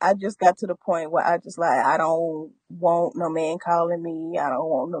 I just got to the point where I don't want no man calling me. I don't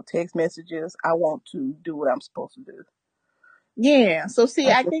want no text messages. I want to do what I'm supposed to do. Yeah. So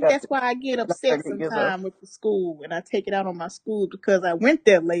see, I think that's why I get upset sometimes with the school, and I take it out on my school, because I went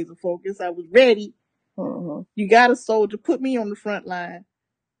there laser focused. I was ready. Mm-hmm. You got a soldier, put me on the front line.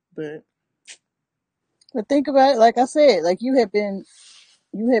 But think about it, like I said, like you have been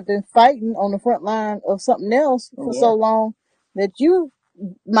fighting on the front line of something else for so long that you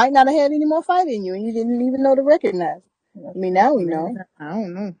might not have had any more fight in you, and you didn't even know to recognize it. I mean, now we know. I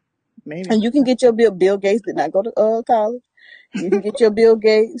don't know. Maybe. And you can get your Bill Gates did not go to college. You can get your Bill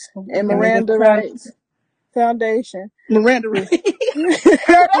Gates and Miranda Rights Foundation. Miranda Rights.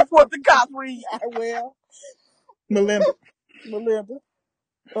 That's what the cops read. Well, Melinda. Melinda.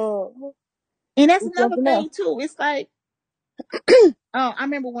 And that's It's another jumping thing out. too. It's like, I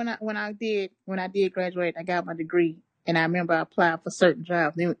remember when I did graduate, I got my degree, and I remember I applied for certain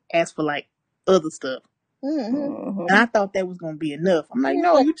jobs. They asked for like other stuff, Mm-hmm. and I thought that was gonna be enough. I'm like, Yeah,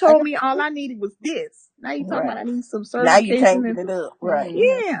 no, like, you I told got me all I needed was this. Now you talking Right. about I need some Now you certification changing and it up. Right.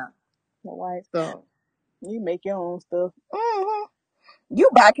 yeah. my wife. So You make your own stuff. Mm-hmm. You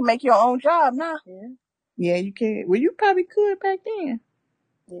back can make your own job now. Yeah. yeah, you can. Well, you probably could back then,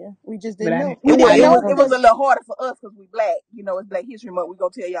 Yeah. We just but didn't I know. didn't. We I didn't didn't know It know. was because a little harder for us because we black. You know, it's Black History Month. We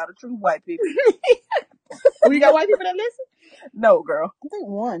gonna tell y'all the truth, white people. Oh, you got white people that listen? No, girl. I think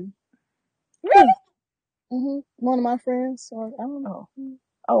one. Really? One of my friends. Or I don't know.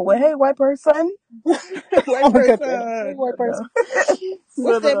 Oh well, hey, white person. White I'm gonna cut that. person. Hey, white person.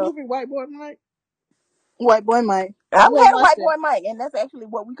 What's But that movie, White Boy Mike? White boy Mike. I've You ain't had a watched white it. boy Mike, and that's actually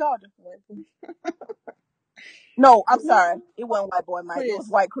what we called him. No, I'm sorry. It wasn't white boy Mike. It was Chris.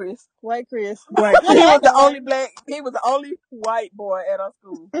 white Chris. White Chris. White Y'all He know was that the though, right? only black. He was the only white boy at our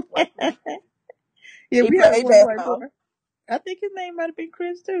school. White Chris. Yeah, He we had played one white boy. basketball. I think his name might have been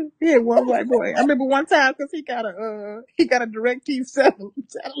Chris too. He had one white boy. I remember one time because he got a DirecTV satellite.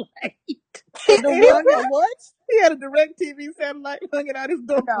 The one. A what? He had a DirecTV satellite hung it out his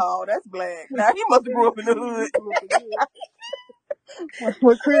door. No, that's black. Now he must have grew up in the hood.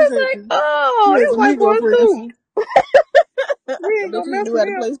 What Chris It's had? like, oh, He had these some white Negro boys friends. too. We I ain't bet gonna you he mess knew with how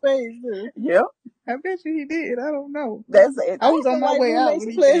to him. play spades too. Yep, I bet you he did. I don't know. that's it. I was I on had my white way out roommates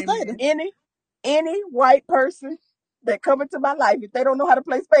when who he played came Zeta. in. Any white person that come into my life, if they don't know how to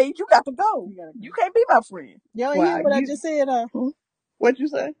play spades, you got to go. You can't be my friend. Y'all Wow, hear what I just said? What you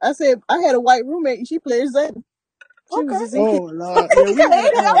say? I said I had a white roommate and she played Zeta. She was Okay. Ezekiel. Oh Lord, yeah, we Hey,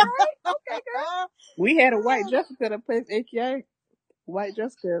 had all right. Okay, girl. we had a white Jessica that plays AKA. White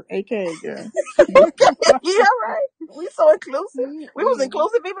Jessica, AKA girl. Yeah, right. We so inclusive. We was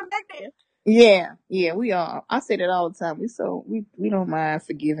inclusive even back then. Yeah, we are. I say that all the time. We don't mind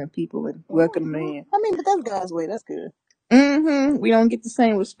forgiving people and welcoming them in. I mean, but that's God's way. That's good. We don't get the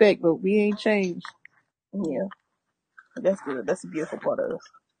same respect, but we ain't changed. Yeah, that's good. That's a beautiful part of us.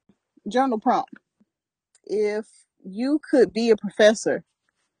 Journal prompt. If you could be a professor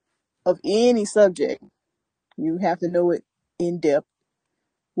of any subject, you have to know it in depth.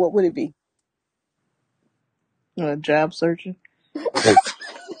 What would it be? Job searching.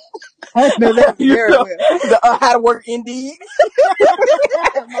 I know that very well. How to work Indeed.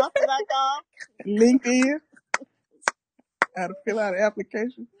 Monster.com. LinkedIn. How to fill out an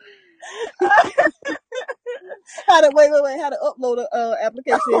application. How to how to upload a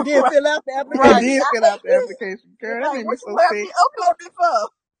application and then fill out the application. And Right. then fill out the application. Girl, that Like, made me what so you have sick. me upload this for?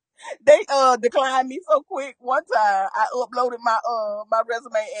 They declined me so quick. One time I uploaded my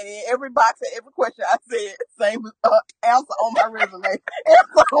resume, and in every box and every question I said same answer on my resume.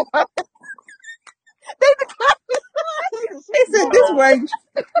 Answer on my They declined me. They said this range.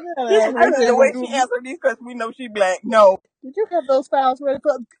 I said the way she answered these questions, we know she black. No. Did you have those files ready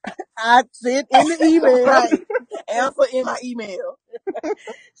for? I sent in the email. Right. Answer in my email.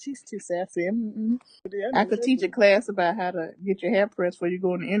 She's too sassy. I could teach a class about how to get your hair pressed before you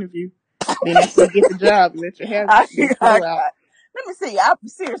go on the interview. Then after you get the job, you let your hair grow out. Let me see.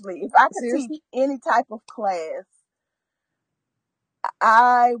 Seriously, if I could teach any type of class,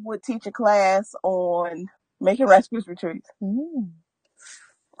 I would teach a class on making Rice Krispie treats.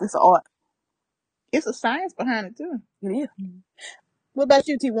 It's an art. It's a science behind it too. It is. What about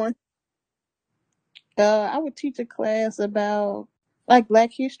you, T1? I would teach a class about like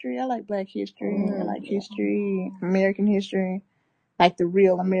Black history. I like Black history. I like history, American history, like the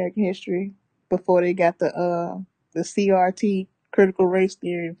real American history before they got the CRT, critical race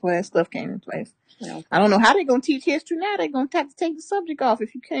theory, before that stuff came in place. Okay. I don't know how they're gonna teach history now. They're gonna have to take the subject off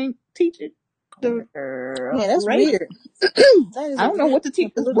if you can't teach it. Yeah, that's weird. I don't know what the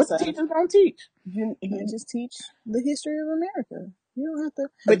teachers gonna teach. You just teach the history of America. You don't have to.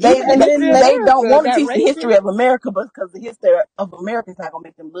 But they don't want to teach the history of America because the history of America is not gonna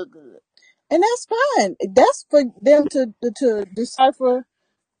make them look good. And that's fine. That's for them to decipher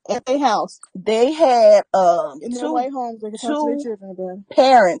at their house. They had in their white homes, they can talk to their children about it.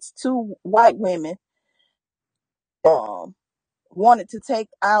 Parents, two white women, wanted to take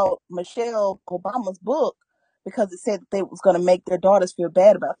out Michelle Obama's book because it said that they was going to make their daughters feel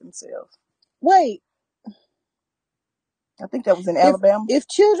bad about themselves. Wait. I think that was in Alabama. If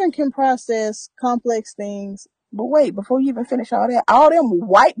children can process complex things. But wait, before you even finish all them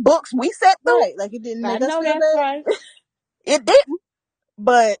white books we sat through. Right, like it didn't make us feel bad. Right. It didn't.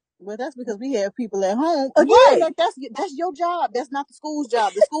 But Well, that's because we have people at home. Again. Right, like that's your job. That's not the school's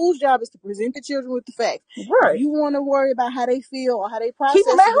job. The school's job is to present the children with the facts. Right. If you want to worry about how they feel or how they Keep process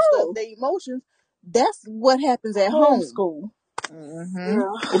them at the stuff, home. their emotions, that's what happens at home. Homeschool. Mm-hmm.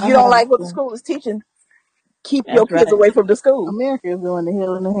 Yeah. If you don't like what the school is teaching, keep your That's kids right. away from the school. America is going to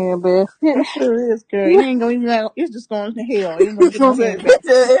hell in a handbasket. It sure is, girl. It ain't going to even. It's just going to hell. It ain't going to get no handbasket.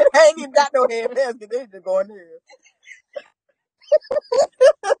 It ain't even got no handbasket. They just going to hell.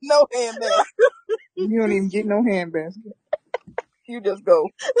 No handbasket. You don't even get no handbasket. You just go.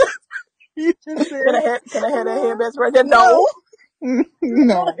 You just said, can I have that handbasket right there? No.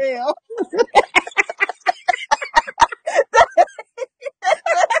 No. Hell.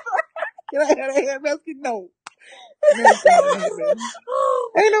 Can I have that handbasket? No. You ain't got no handbasket.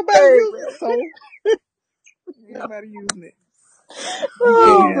 Ain't nobody Hey, using it, so ain't nobody using it.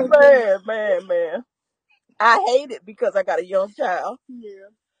 Oh, man. I hate it because I got a young child. Yeah.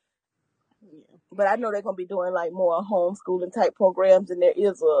 But I know they're going to be doing like more homeschooling type programs. And there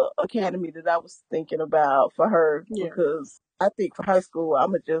is a academy that I was thinking about for her. Yeah. Because I think for high school, I'm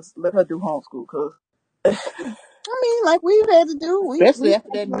going to just let her do homeschool. Cause I mean, like we've had to do. Especially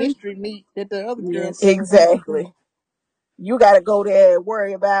after that mystery meet that the other girl. Yes. Exactly. You got to go there and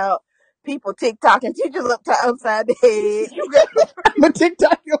worry about people TikToking teachers upside the head. You got I'm a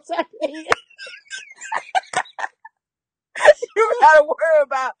TikTok upside the head. You gotta worry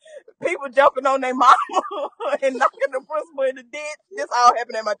about people jumping on their mama and knocking the principal in the ditch. This all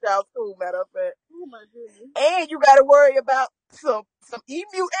happened at my child's school, matter of fact. Oh my goodness. And you gotta worry about some emu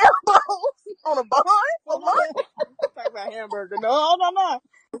elbows on a bun for lunch. Talk about hamburger. No.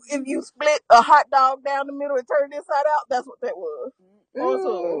 If you split a hot dog down the middle and turn it inside out, that's what that was.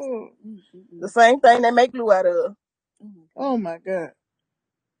 The same thing they make glue out of. Oh my God.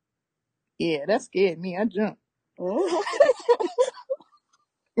 Yeah, that scared me. I jumped.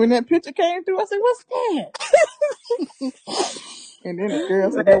 When that picture came through, I said, "What's that?" And then the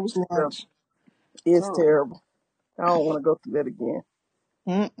girl said that was lunch. It's terrible. I don't want to go through that again.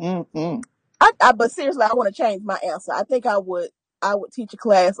 Mm-mm-mm. But seriously, I want to change my answer. I think I would teach a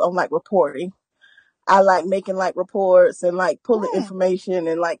class on like reporting. I like making like reports and like pulling information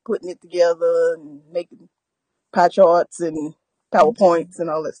and like putting it together and making pie charts and PowerPoints and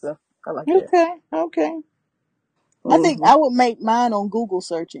all that stuff. I like that. Okay. I think I would make mine on Google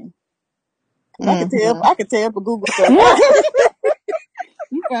searching. I could tell for Google search.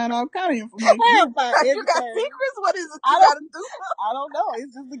 You find all kind of information. You got secrets? What is it you gotta do? I don't know.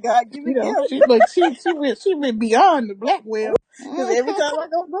 It's just the God-given gift. She went beyond the black web. Because every time I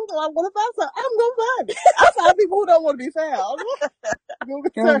go Google, I want to find something. I'm going to find it. I find people who don't want to be found.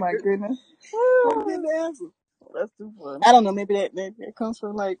 Google search. Oh my goodness. Get the answer. That's too funny. I don't know. Maybe that comes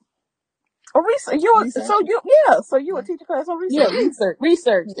from like research. So you would teach a class on research. Yeah,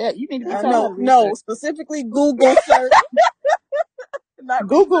 research. Yeah, you need to be talking about research. No, specifically Google search. Not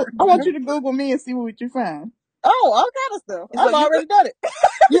Google. research. I want you to Google me and see what you find. Oh, all kind of stuff. I've already done it.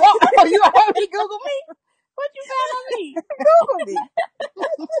 You already Google me? What you found on me? Google me.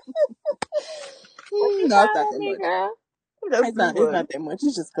 No, it's not that much. Girl. It's not that much.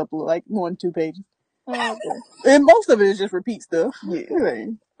 It's just a couple of like 1 or 2 pages. Oh, okay. And most of it is just repeat stuff. Yeah. Right.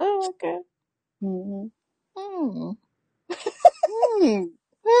 Oh, okay.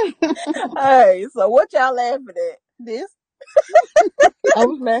 Hey, so what y'all laughing at? This? I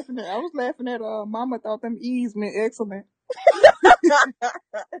was laughing at Mama thought them E's meant excellent.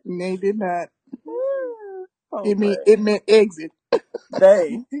 And they did not. It meant exit.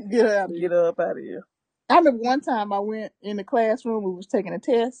 Dang. Get out of here. Get up out of here. I remember one time I went in the classroom, we was taking a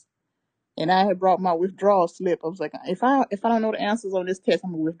test, and I had brought my withdrawal slip. I was like, if I don't know the answers on this test,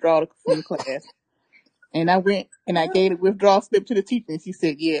 I'm gonna withdraw from the class. And I went and I gave the withdrawal slip to the teacher, and she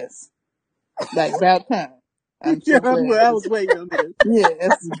said yes. Like about time. I'm so glad. I was waiting on this. Yeah,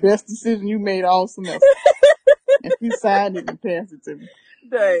 that's the best decision you made all semester. And she signed it and passed it to me.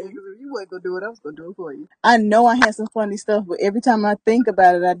 Dang. You wasn't gonna do it, I was gonna do it for you. I know I had some funny stuff, but every time I think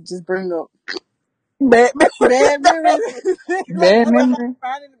about it, I just bring up bad memories. Bad memory. I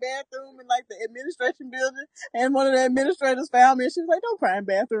cried in the bathroom in like the administration building, and one of the administrators found me, and she was like, "Don't cry in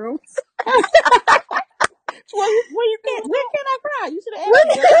bathrooms." When can I cry? You should have asked me. When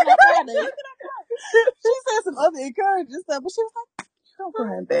can I cry, Dave? She said some other encouraging stuff, but she was like, "Don't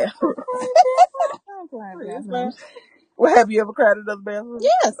cry in bathrooms." Don't cry in bathrooms. Well, have you ever cried in another bathroom?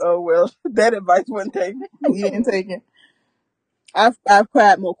 Yes. Oh well, that advice wasn't taken. You didn't take it. I've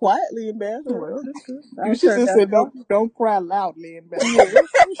cried more quietly in bathrooms. Well, that's good. You should have said don't cry loudly in bathrooms.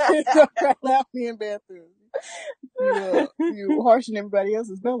 Don't cry loudly in bathrooms. You harshen everybody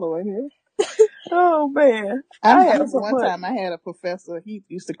else's mellow in here. Oh man, I I had remember so one much. time I had a professor. He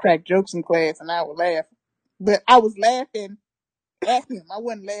used to crack jokes in class, and I would laugh, but I was laughing at him. I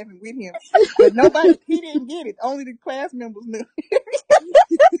wasn't laughing with him. But nobody, he didn't get it. Only the class members knew.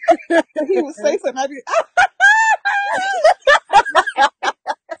 He would say something. I'd be,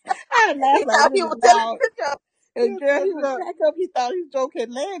 I laugh He like thought he really was telling loud. the joke. And girl, he would crack up. He thought his joke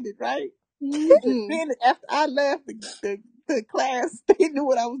had landed, right? And then after I left the class, they knew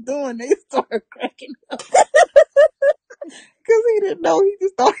what I was doing. They started cracking up because he didn't know. He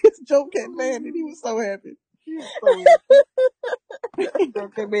just thought his joke had landed. He was so happy. He was so happy. He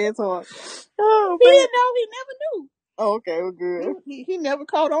broke that man's heart. Oh He man. didn't know. He never knew. Oh, okay, well, good. He never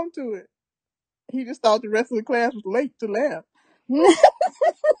caught on to it. He just thought the rest of the class was late to laugh.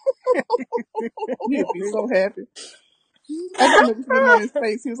 He'd be so happy. I just remember looking on his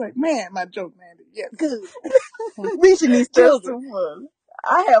face. He was like, "Man, my joke landed. Yes, Good. Reaching these That's children. too funny.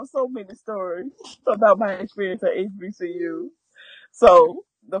 I have so many stories about my experience at HBCU. So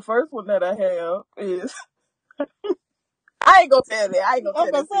the first one that I have is I ain't gonna tell that. I ain't gonna I'm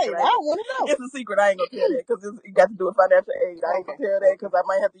tell gonna that say, secret. I don't want to know. It's a secret. I ain't gonna tell that because it got to do with financial aid. I ain't Okay. gonna tell that because I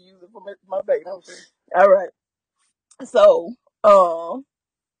might have to use it for my baby. Okay. All right. So,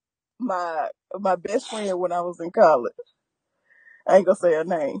 my best friend when I was in college, I ain't gonna say her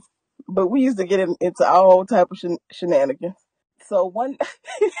name, but we used to get into all type of shenanigans. So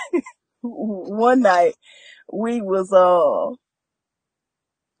one night we was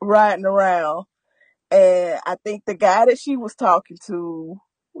riding around, and I think the guy that she was talking to,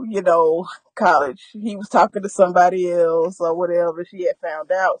 college, he was talking to somebody else or whatever. She had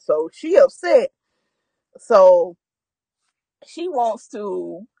found out, so she upset. So she wants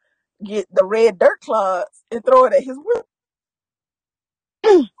to get the red dirt clods and throw it at his window.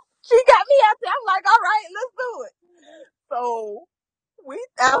 She got me out there. I'm like, all right, let's do it. So we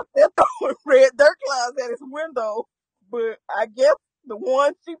out there throwing red dirt clouds at his window, but I guess the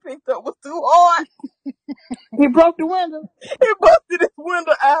one she picked up was too hard. he broke the window." It busted his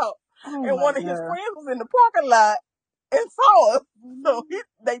window out. Oh And my one of his god! friends was in the parking lot and saw us. So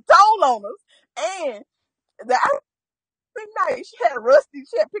they told on us. And the night she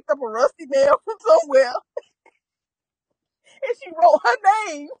had picked up a rusty nail from somewhere and she wrote her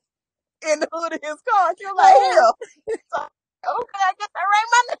name in the hood of his car. She was like, hell. So, okay, I guess I write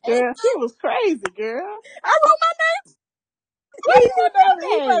my name. Girl, she was crazy, girl. I wrote my name. What Where he you do wrote now? your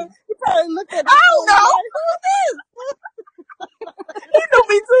name? He probably looked at I the don't phone know. like, Who's this? He knew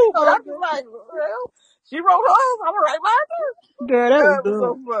me too, but I okay. was like, well, she wrote hers. I'm gonna write mine. Girl, that was That was dumb. so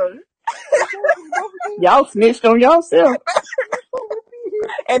funny. Y'all snitched on yourself.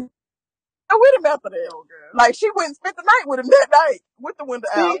 And I with him after that, old girl. Like she went and spent the night with him that night with the window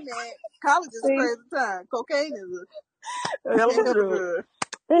out. See, man, college is a See, crazy time. Cocaine is Hell a of a hell of a drug. drug.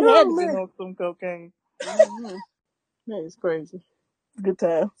 it had Oh to been man, on some cocaine. Mm-hmm. That is crazy. good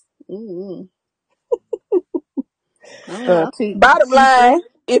time. Mm-hmm. I don't know. Bottom line,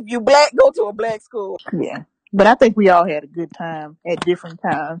 if you black, go to a black school. Yeah, but I think we all had a good time at different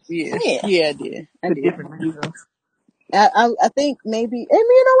times Yeah, Yeah. yeah, I did. for different reasons. I think maybe, and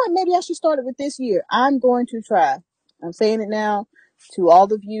you know what? Maybe I should start it with this year. I'm going to try. I'm saying it now to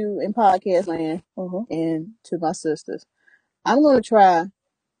all of you in podcast land and to my sisters. I'm going to try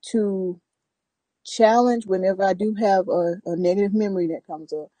to challenge whenever I do have a negative memory that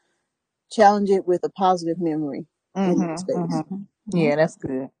comes up. Challenge it with a positive memory in that space. Yeah, that's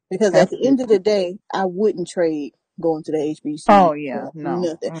good. Because at That's the good. end of the day, I wouldn't trade going to the HBCU Oh yeah, for no.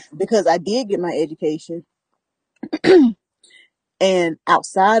 nothing. Because I did get my education, and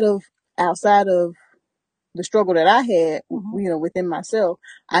outside of the struggle that I had, within myself,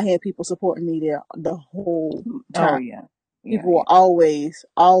 I had people supporting me there the whole time. Oh yeah. People were always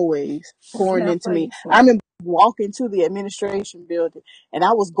pouring into me. I remember walking to the administration building, and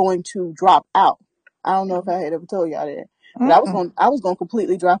I was going to drop out. I don't know if I had ever told y'all that, but I was going to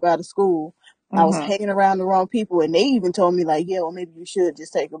completely drop out of school. I was hanging around the wrong people, and they even told me like, "Yeah, well, maybe you should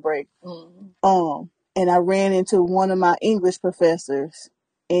just take a break." And I ran into one of my English professors,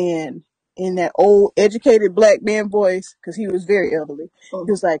 and in that old educated black man voice, because he was very elderly,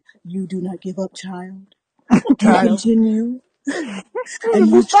 he was like, "You do not give up, child. You continue, and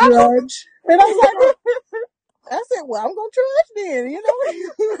you trudge." And I was like, I said, "Well, I'm gonna trudge then, I'm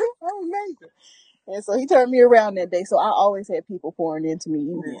gonna make it." And so he turned me around that day. So I always had people pouring into me,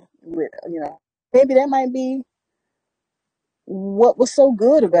 even with, maybe that might be what was so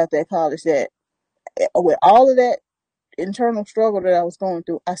good about that college, that with all of that internal struggle that I was going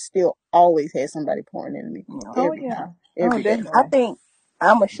through, I still always had somebody pouring into me. Oh yeah. Every day. Definitely.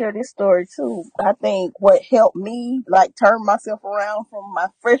 I'm gonna share this story too. I think what helped me like turn myself around from my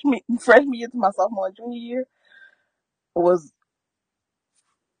freshman year to my sophomore and junior year was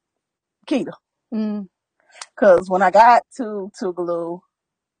Keita. Cause when I got to Tougaloo,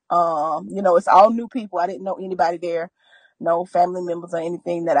 it's all new people. I didn't know anybody there, no family members or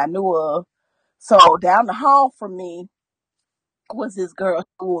anything that I knew of. So down the hall from me was this girl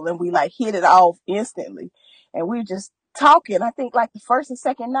school, and we like hit it off instantly. And we were just talking. I think like the first and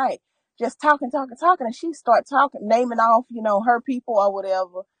second night, just talking, and she started talking, naming off, her people or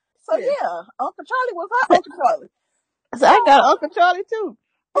whatever. So yeah, Uncle Charlie was her Uncle Charlie. So I got Uncle Charlie too.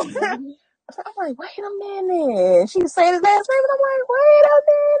 So I'm like, wait a minute. She said his last name, and I'm like, wait a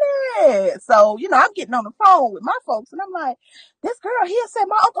minute. So, I'm getting on the phone with my folks, and I'm like, this girl here said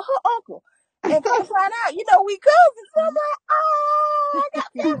my uncle, her uncle. And come to find out, we cousins. So I'm like, oh, I got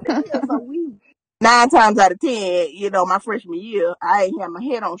family here. So we 9 times out of 10, my freshman year, I ain't had my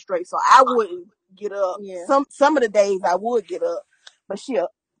head on straight, so I wouldn't get up. Yeah. Some of the days I would get up, but she'll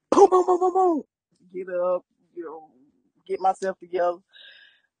boom, boom, boom, boom, boom, get up, get myself together.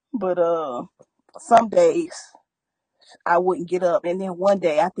 But some days I wouldn't get up. And then one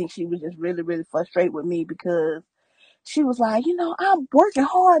day I think she was just really, really frustrated with me because she was like, I'm working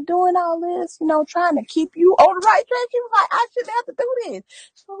hard doing all this, trying to keep you on the right track. She was like, I shouldn't have to do this.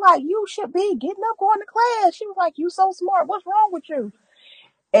 She was like, you should be getting up, going to class. She was like, you so smart. What's wrong with you?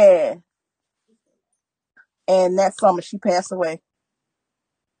 And that summer she passed away.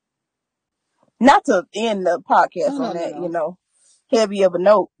 Not to end the podcast on that, heavy of a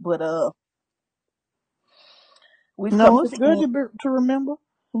note, but we've come to it's the good end. to remember.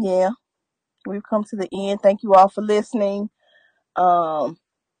 Yeah, we've come to the end. Thank you all for listening.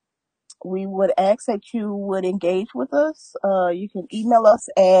 We would ask that you would engage with us. You can email us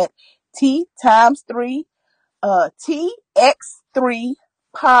at T times 3, TX3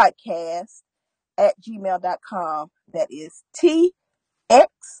 podcast at gmail.com. That is TX,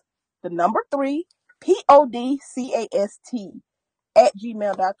 the number 3, PODCAST at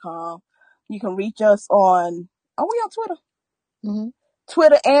gmail.com. You can reach us on, are we on Twitter? Mm-hmm.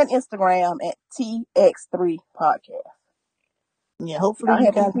 Twitter and Instagram at TX3 podcast. Yeah, hopefully y'all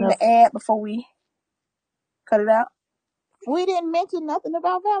have anything to add before we cut it out? We didn't mention nothing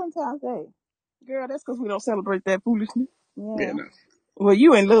about Valentine's Day. Girl, that's because we don't celebrate that foolishness. Yeah. No. Well,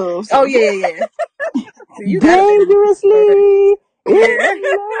 you in love. So. Oh, yeah. So you dangerously in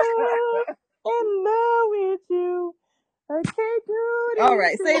love with you. I can't do it. All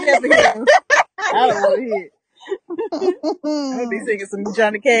right, save that for him. I don't want to hear it. I'll be singing some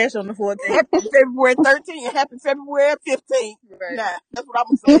Johnny Cash on the 14th. Happy February 13th. Happy February 15th. Right. Nah, that's what I'm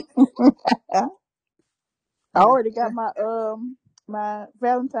going to say. I already got my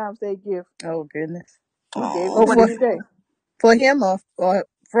Valentine's Day gift. Oh, goodness. For him or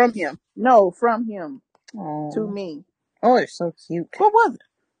from him? No, from him. To me. Oh, it's so cute. What was it?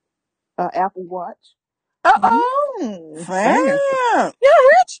 Apple Watch. Uh-oh. Damn. You're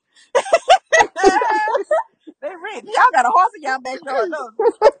rich. They rich. Y'all got a horse in y'all backyard.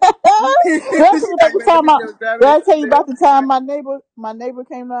 Did I tell you about the time my neighbor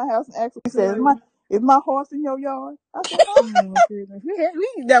came to our house and asked me, he said, is my horse in your yard? I said, oh my goodness.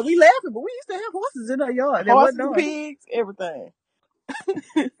 We laughing, but we used to have horses in our yard. Horses, pigs, everything.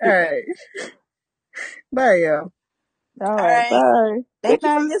 All right. Bye, y'all. All right. Bye. Thank you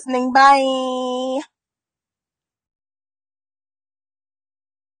for listening. Bye.